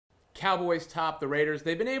Cowboys top the Raiders.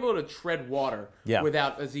 They've been able to tread water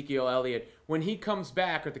without Ezekiel Elliott. When he comes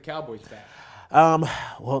back, are the Cowboys back?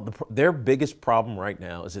 Well, their biggest problem right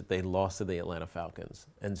now is that they lost to the Atlanta Falcons.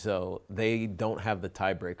 And so they don't have the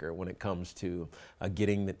tiebreaker when it comes to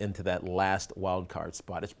getting into that last wild card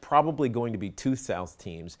spot. It's probably going to be two South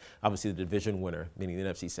teams. Obviously, the division winner, meaning the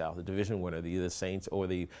NFC South, the division winner, either the Saints or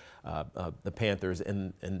the Panthers,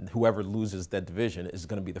 and whoever loses that division is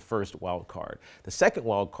going to be the first wild card. The second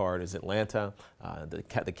wild card is Atlanta.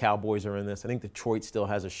 The Cowboys are in this. I think Detroit still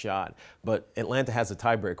has a shot, but Atlanta has a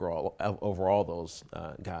tiebreaker over all those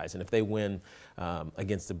guys. And if they win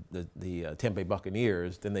against the Tampa Bay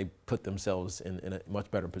Buccaneers, then they put themselves in a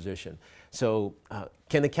much better position. So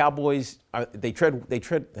can the Cowboys? They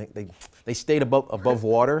stayed above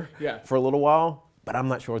water for a little while, but I'm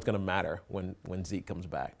not sure it's going to matter when Zeke comes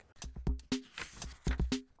back.